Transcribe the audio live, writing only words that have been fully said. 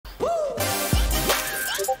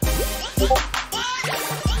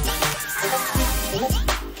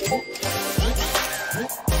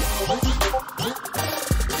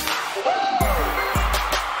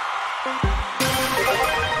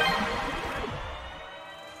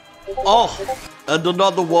Oh, and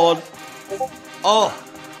another one. Oh,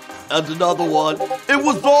 and another one. It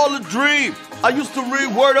was all a dream. I used to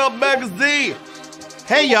read Word Up magazine.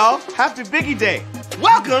 Hey y'all, happy Biggie Day.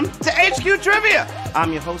 Welcome to HQ Trivia.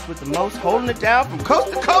 I'm your host with the most, holding it down from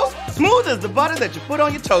coast to coast, smooth as the butter that you put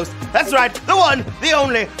on your toast. That's right, the one, the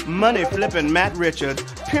only, money-flipping Matt Richards.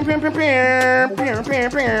 Pim, pim, pim, pim, pim, pim,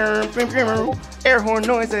 pim, pim, pim, air horn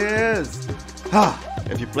noises.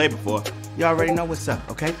 If you played before, you already know what's up,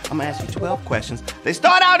 okay? I'm gonna ask you 12 questions. They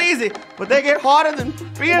start out easy, but they get harder than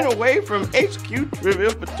being away from HQ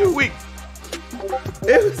Trivia for 2 weeks.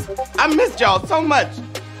 I missed y'all so much.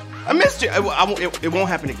 I missed you. It won't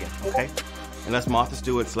happen again, okay? Unless Martha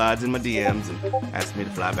Stewart slides in my DMs and asks me to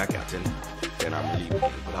fly back out, then I'm gonna leave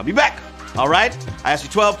again. But I'll be back, all right? I asked you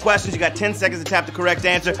 12 questions. You got 10 seconds to tap the correct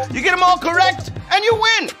answer. You get them all correct, and you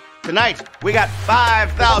win. Tonight, we got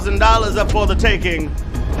 $5,000 up for the taking.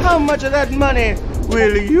 How much of that money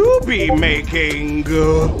will you be making?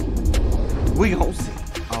 We gon' see,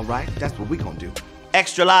 all right? That's what we gon' do.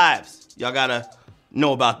 Extra lives. Y'all gotta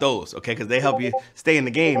know about those, okay? Because they help you stay in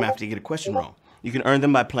the game after you get a question wrong. You can earn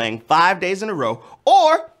them by playing 5 days in a row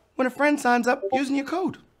or when a friend signs up using your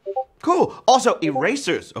code. Cool. Also,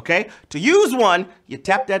 erasers, okay? To use one, you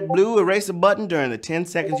tap that blue eraser button during the 10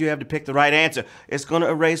 seconds you have to pick the right answer. It's gonna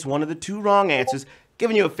erase one of the 2 wrong answers,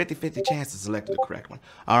 giving you a 50-50 chance to select the correct one,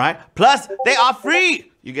 all right? Plus, they are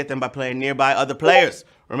free. You get them by playing nearby other players.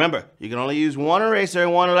 Remember, you can only use 1 eraser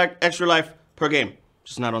and 1 extra life per game,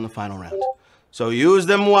 just not on the final round. So use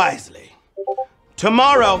them wisely.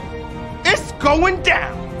 Tomorrow, it's going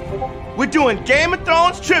down. We're doing Game of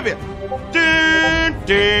Thrones trivia. Dun,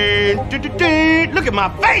 dun, dun, dun, dun. Look at my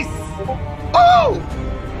face. Oh!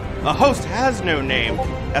 A host has no name.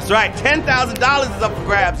 That's right, $10,000 is up for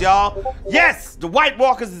grabs, y'all. Yes, the White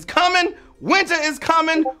Walkers is coming, winter is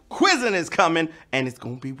coming, quizzing is coming, and it's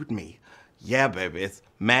gonna be with me. Yeah, baby, it's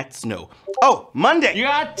Matt Snow. Oh, Monday. You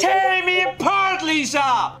are tearing me apart,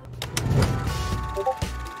 Lisa!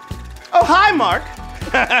 Oh, hi, Mark.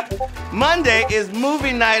 Monday is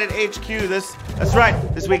movie night at HQ. That's right.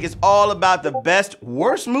 This week is all about the best,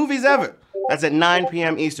 worst movies ever. That's at 9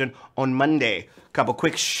 p.m. Eastern on Monday. Couple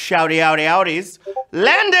quick shouty-outy-outies.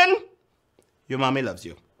 Landon, your mommy loves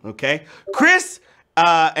you, okay? Chris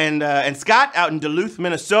and Scott out in Duluth,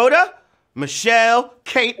 Minnesota. Michelle,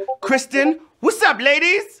 Kate, Kristen. What's up,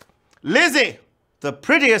 ladies? Lizzie, the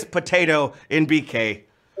prettiest potato in BK.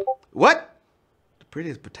 What?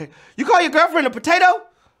 Prettiest potato. You call your girlfriend a potato?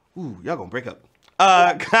 Ooh, y'all gonna break up.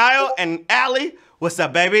 Kyle and Allie, what's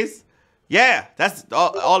up, babies? Yeah, that's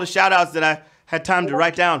all the shout outs that I had time to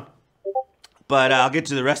write down. But I'll get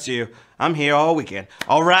to the rest of you. I'm here all weekend.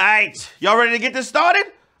 All right, y'all ready to get this started?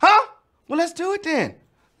 Huh? Well, let's do it then.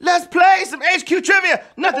 Let's play some HQ trivia.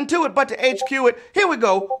 Nothing to it but to HQ it. Here we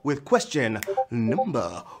go with question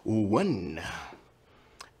number 1.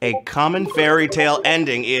 A common fairy tale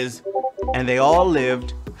ending is, and they all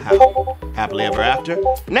lived how? Happily ever after,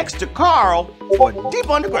 next to Carl, or deep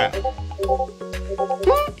underground?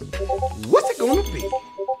 What's it gonna be?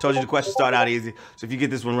 Told you the questions start out easy, so if you get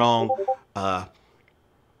this one wrong, I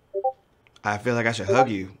feel like I should hug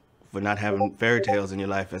you for not having fairy tales in your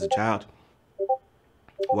life as a child.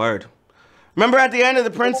 Word. Remember at the end of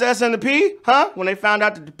The Princess and the Pea? Huh? When they found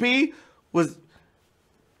out that the pea was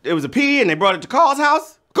a pea and they brought it to Carl's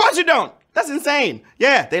house? Of course you don't. That's insane.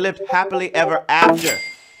 Yeah, they lived happily ever after.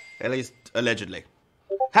 At least, allegedly.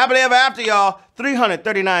 Happily ever after, y'all.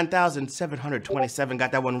 339,727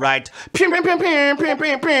 got that one right. Pim, pim, pim, pim, pim,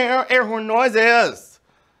 pim, pim. Air horn noises.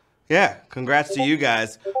 Yeah, congrats to you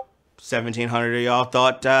guys. 1,700 of y'all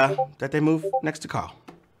thought that they moved next to Carl.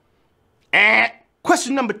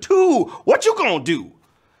 Question number 2. What you gonna do?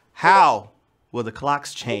 How will the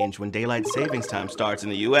clocks change when daylight savings time starts in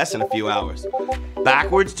the US in a few hours?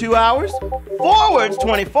 Backwards 2 hours, forwards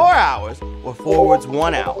 24 hours, or forwards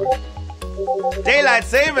 1 hour? Daylight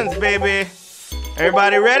savings, baby.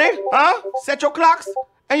 Everybody ready? Huh? Set your clocks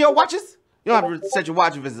and your watches. You don't have to set your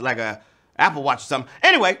watch if it's like a Apple Watch or something.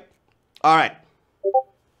 Anyway, all right.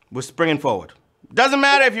 We're springing forward. Doesn't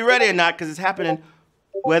matter if you're ready or not, because it's happening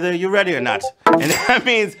whether you're ready or not. And that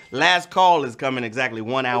means last call is coming exactly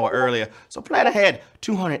 1 hour earlier. So plan ahead.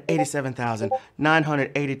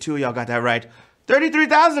 287,982 y'all got that right.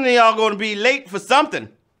 33,000 of y'all gonna be late for something.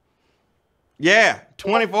 Yeah,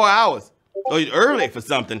 24 hours. Or early for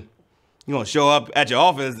something. You're gonna show up at your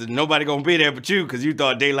office and nobody gonna be there but you because you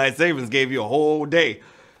thought daylight savings gave you a whole day.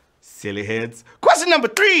 Silly heads. Question number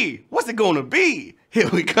 3. What's it gonna be? Here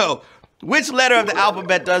we go. Which letter of the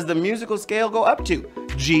alphabet does the musical scale go up to?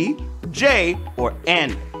 G, J, or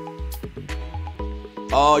N?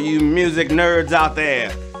 All you music nerds out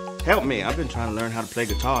there, Help me. I've been trying to learn how to play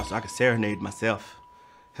guitar so I can serenade myself.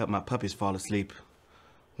 Help my puppies fall asleep.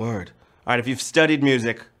 Word. All right, if you've studied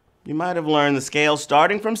music, you might have learned the scale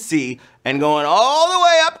starting from C and going all the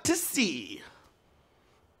way up to C.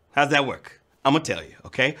 How's that work? I'm gonna tell you,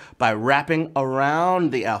 okay? By wrapping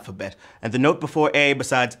around the alphabet, and the note before A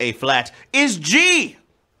besides A flat is G.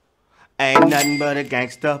 Ain't nothing but a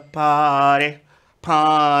gangsta party,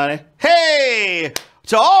 party. Hey!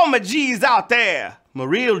 To all my G's out there, my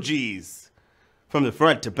real G's. From the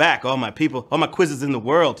front to back, all my people, all my quizzes in the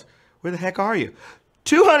world. Where the heck are you?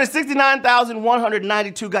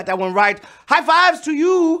 269,192 got that one right. High fives to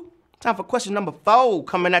you. Time for question number 4,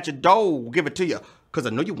 coming at your door. Give it to you, because I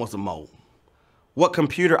know you want some more. What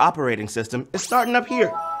computer operating system is starting up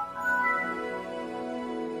here?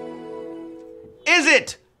 Is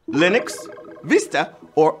it Linux, Vista,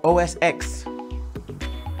 or OS X?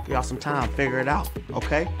 Give y'all some time, figure it out,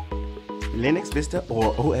 okay? Linux, Vista,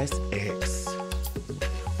 or OS X?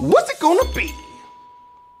 What's it gonna be?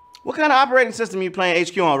 What kind of operating system are you playing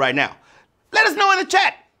HQ on right now? Let us know in the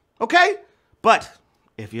chat, okay? But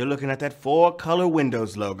if you're looking at that 4-color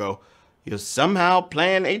Windows logo, you're somehow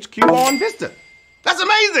playing HQ on Vista. That's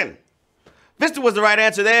amazing! Vista was the right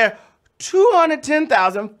answer there.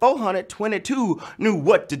 210,422 knew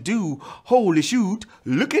what to do. Holy shoot,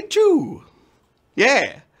 look at you.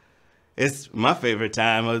 Yeah, it's my favorite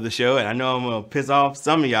time of the show, and I know I'm gonna piss off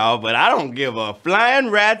some of y'all, but I don't give a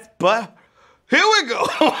flying rat's butt. Here we go.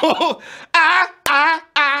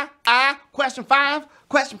 Question 5.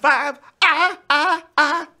 Question 5.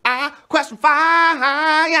 Question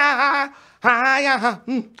 5.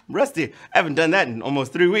 Rusty. I haven't done that in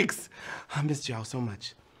almost 3 weeks. I missed y'all so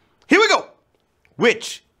much. Here we go.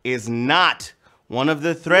 Which is not one of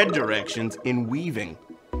the thread directions in weaving?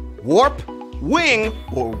 Warp, wing,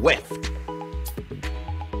 or weft?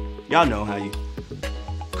 Y'all know how you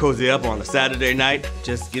cozy up on a Saturday night,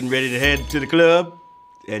 just getting ready to head to the club,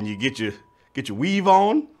 and you get your weave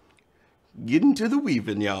on. Get into the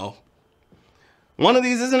weaving, y'all. One of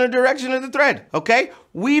these isn't a direction of the thread, okay?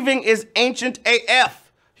 Weaving is ancient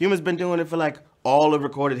AF. Humans been doing it for like all of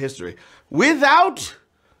recorded history. With and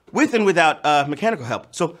without mechanical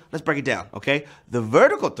help. So let's break it down, okay? The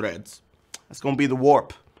vertical threads, that's gonna be the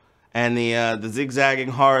warp. And the zigzagging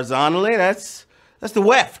horizontally, that's the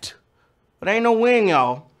weft. But ain't no wing,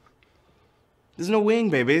 y'all. There's no wing,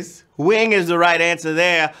 babies. Wing is the right answer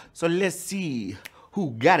there. So let's see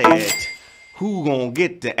who got it. Who gonna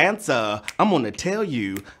get the answer? I'm gonna tell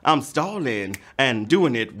you. I'm stalling and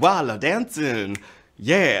doing it while I'm dancing.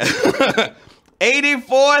 Yeah.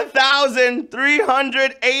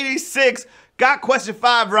 84,386 got question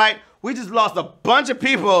 5 right. We just lost a bunch of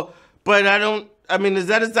people, but I mean, is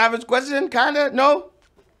that a savage question? Kinda? No?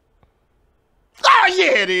 Oh,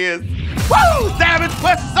 yeah, it is. Woo! Savage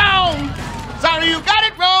question song! Sorry you got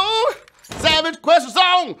it wrong. Savage question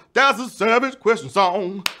song. That's a savage question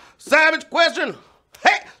song. Savage question.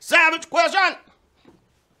 Hey, savage question.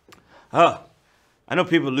 I know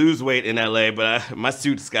people lose weight in LA, but my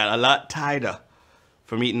suit's got a lot tighter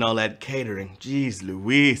from eating all that catering. Jeez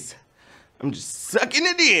Louise. I'm just sucking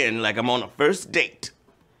it in like I'm on a first date.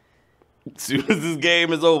 As soon as this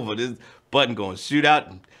game is over, this button gonna shoot out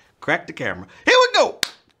and crack the camera. Here we go.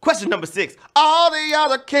 Question number 6. All the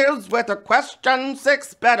other kids with the question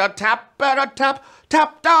 6 better tap the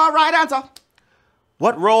right answer.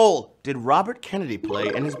 What role did Robert Kennedy play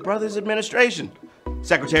in his brother's administration?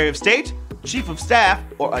 Secretary of State, Chief of Staff,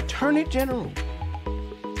 or Attorney General?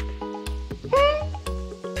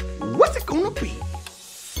 What's it gonna be?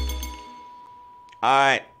 All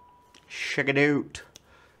right, check it out.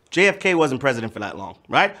 JFK wasn't president for that long,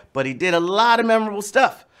 right? But he did a lot of memorable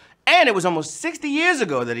stuff. And it was almost 60 years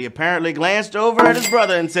ago that he apparently glanced over at his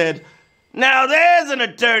brother and said, now there's an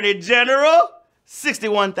Attorney General.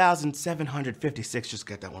 61,756, just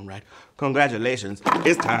got that one right. Congratulations,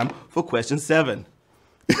 it's time for question 7.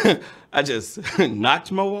 I just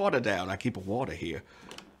knocked my water down. I keep a water here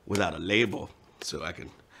without a label so I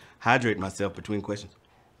can hydrate myself between questions.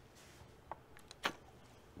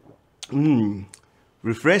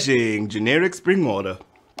 Refreshing, generic spring water.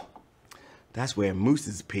 That's where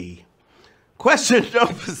mooses pee. Question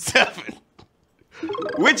number 7.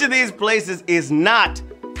 Which of these places is not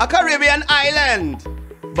a Caribbean island?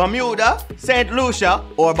 Bermuda, St. Lucia,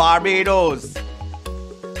 or Barbados?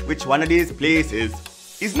 Which one of these places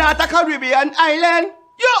is not a Caribbean island?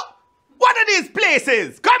 Yo, what are these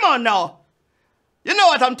places? Come on now. You know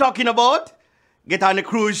what I'm talking about. Get on a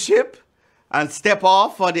cruise ship and step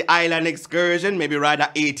off for the island excursion, maybe ride an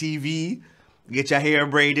ATV, get your hair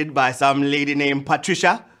braided by some lady named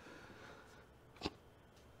Patricia.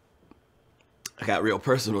 I got real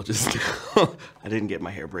personal just now. I didn't get my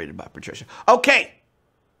hair braided by Patricia. Okay.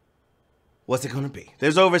 What's it gonna be?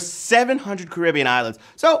 There's over 700 Caribbean islands,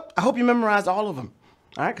 so I hope you memorized all of them.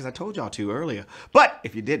 All right, because I told y'all to earlier. But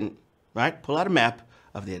if you didn't, right, pull out a map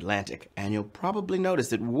of the Atlantic, and you'll probably notice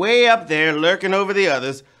that way up there, lurking over the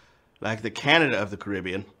others, like the Canada of the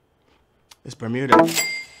Caribbean, is Bermuda.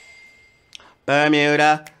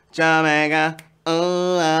 Bermuda, Jamaica,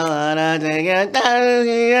 oh, I wanna take it down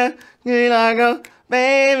here. Here I go,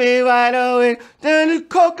 baby, why don't we turn to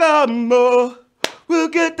Kokomo? We'll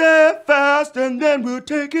get there fast and then we'll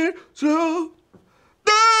take it slow.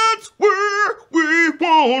 That's where we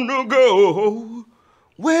wanna go.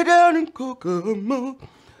 Way down in Kokomo.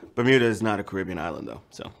 Bermuda is not a Caribbean island though,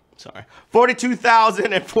 so sorry.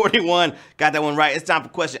 42,041. Got that one right. It's time for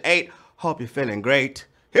question 8. Hope you're feeling great.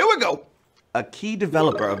 Here we go. A key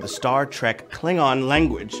developer of the Star Trek Klingon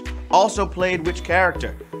language also played which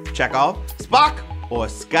character? Chekhov, Spock, or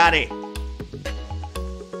Scotty?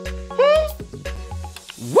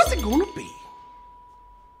 What's it gonna be?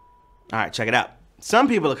 All right, check it out. Some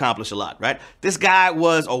people accomplish a lot, right? This guy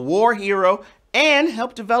was a war hero and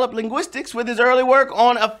helped develop linguistics with his early work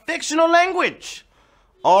on a fictional language.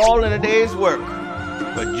 All in a day's work.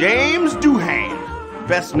 But James Doohan,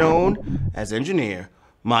 best known as engineer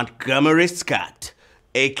Montgomery Scott,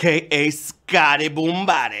 aka Scotty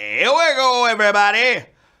Boombody. Here we go, everybody.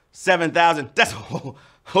 7,000. That's I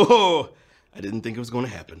didn't think it was going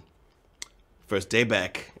to happen. First day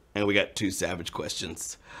back, and we got 2 savage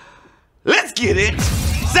questions. Let's get it.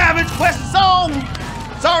 Savage question song.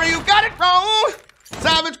 Sorry you got it wrong.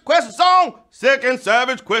 Savage question song. Second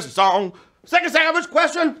savage question song. Second savage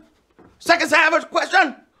question. Second savage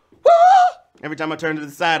question. Woo! Every time I turn to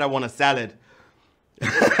the side, I want a salad.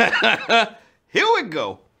 Here we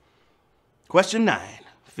go. Question 9.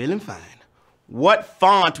 Feeling fine. What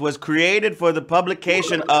font was created for the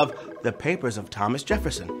publication of The Papers of Thomas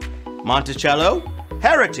Jefferson? Monticello,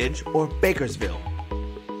 Heritage, or Bakersville?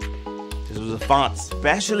 This was a font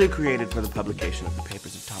specially created for the publication of The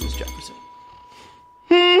Papers of Thomas Jefferson.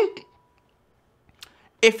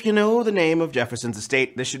 If you know the name of Jefferson's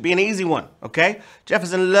estate, this should be an easy one, okay?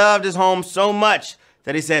 Jefferson loved his home so much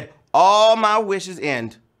that he said, all my wishes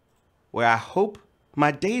end where I hope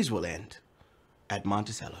my days will end, at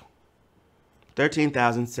Monticello.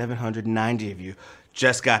 13,790 of you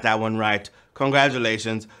just got that one right.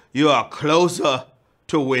 Congratulations. You are closer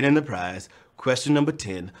to winning the prize. Question number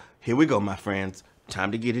 10. Here we go, my friends.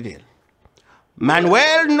 Time to get it in.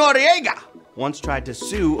 Manuel Noriega once tried to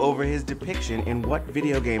sue over his depiction in what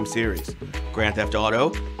video game series? Grand Theft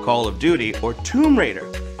Auto, Call of Duty, or Tomb Raider?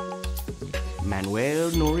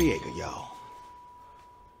 Manuel Noriega, y'all.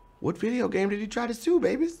 What video game did he try to sue,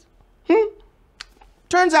 babies?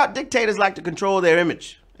 Turns out dictators like to control their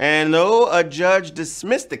image. And though a judge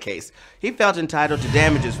dismissed the case, he felt entitled to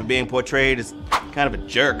damages for being portrayed as kind of a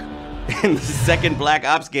jerk in the second Black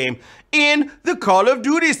Ops game in the Call of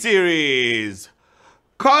Duty series.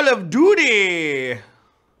 Call of Duty!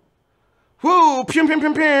 Woo!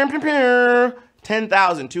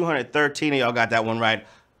 10,213 of y'all got that one right.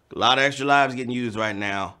 A lot of extra lives getting used right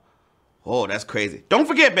now. Oh, that's crazy. Don't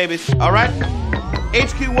forget, babies, all right?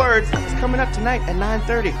 HQ Words is coming up tonight at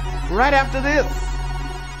 9:30, right after this.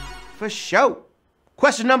 For sure.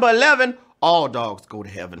 Question number 11, all dogs go to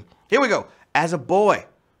heaven. Here we go. As a boy,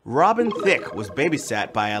 Robin Thicke was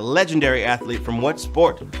babysat by a legendary athlete from what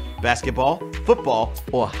sport? Basketball, football,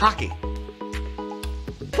 or hockey?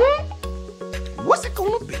 What's it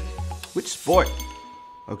gonna be? Which sport?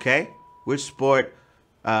 Okay? Which sport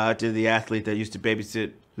did the athlete that used to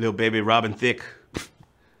babysit little baby Robin Thicke,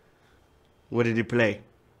 what did he play?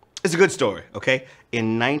 It's a good story, okay?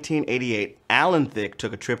 In 1988, Alan Thicke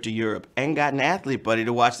took a trip to Europe and got an athlete buddy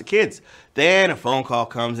to watch the kids. Then a phone call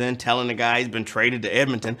comes in telling the guy he's been traded to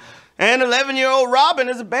Edmonton, and 11-year-old Robin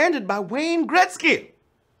is abandoned by Wayne Gretzky,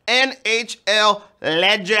 NHL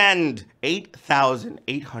legend.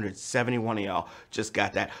 8,871 of y'all just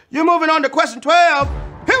got that. You're moving on to question 12.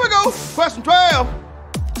 Here we go, question 12.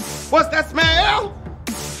 What's that smell?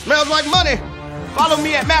 Smells like money. Follow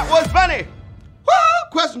me at Matt Was Funny. Woo!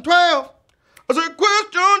 Question 12. I said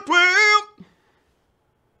question 12.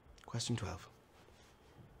 Question 12.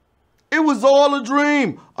 It was all a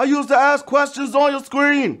dream. I used to ask questions on your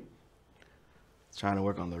screen. Trying to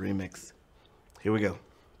work on the remix. Here we go.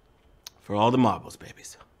 For all the marbles,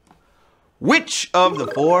 babies. Which of the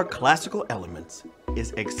 4 classical elements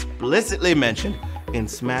is explicitly mentioned in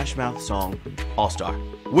Smash Mouth's song All-Star?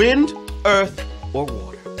 Wind, earth, or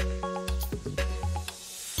water?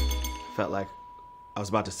 Felt like I was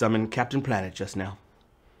about to summon Captain Planet just now.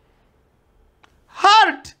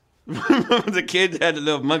 Heart! Remember the kid had the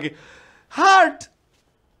little monkey? Heart.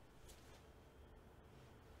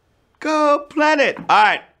 Go planet. All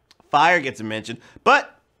right, fire gets a mention,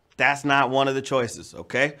 but that's not one of the choices,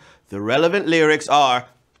 okay? The relevant lyrics are,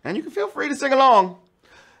 and you can feel free to sing along.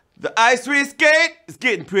 The ice we skate is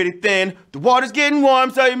getting pretty thin. The water's getting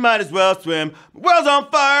warm, so you might as well swim. The world's on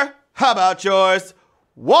fire. How about yours?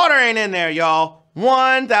 Water ain't in there, y'all.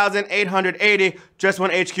 1,880. Just one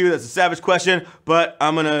HQ. That's a savage question, but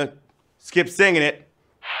I'm gonna skip singing it.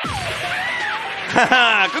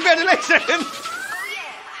 Congratulations!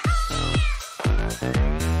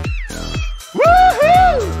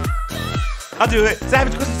 Woohoo! I'll do it.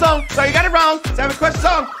 Savage question song. Sorry, you got it wrong. Savage question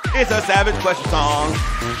song. It's a savage question song.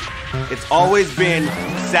 It's always been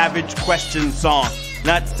savage question song,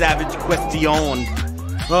 not savage question.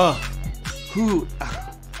 Oh, who?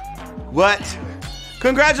 What?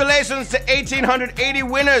 Congratulations to 1,880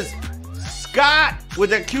 winners. Scott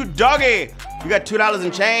with a cute doggy. You got $2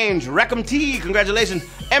 and change. Reckham T, congratulations.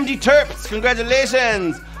 MD Terps,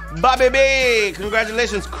 congratulations. Bobby B,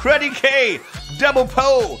 congratulations. Cruddy K, Double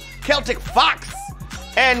Po, Celtic Fox,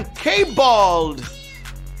 and K-Bald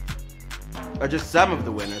are just some of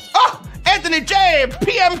the winners. Oh, Anthony J,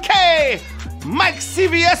 PMK, Mike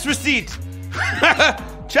CVS Receipt,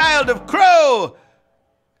 Child of Crow.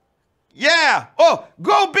 Yeah. Oh,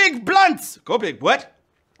 Go Big Blunts. Go Big what?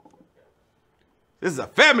 This is a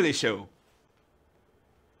family show.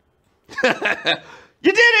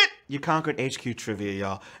 You did it! You conquered HQ Trivia,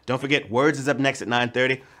 y'all. Don't forget, Words is up next at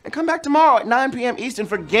 9:30. And come back tomorrow at 9 p.m. Eastern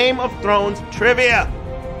for Game of Thrones Trivia.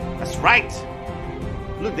 That's right.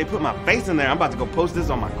 Look, they put my face in there. I'm about to go post this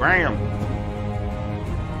on my gram.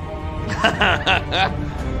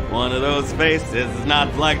 One of those faces is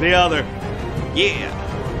not like the other.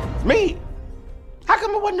 Yeah, it's me. How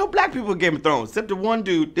come there wasn't no black people in Game of Thrones? Except the one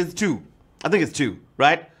dude, there's two. I think it's two,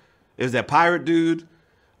 right? There's that pirate dude,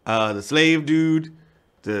 the slave dude,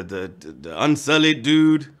 the unsullied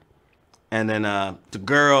dude, and then the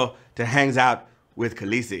girl that hangs out with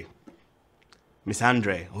Khaleesi. Miss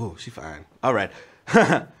Andre. Oh, she fine. All right.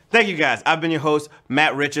 Thank you guys. I've been your host,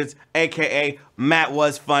 Matt Richards, a.k.a. Matt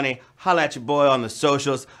Was Funny. Holla at your boy on the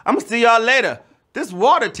socials. I'm gonna see y'all later. This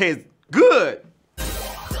water tastes good.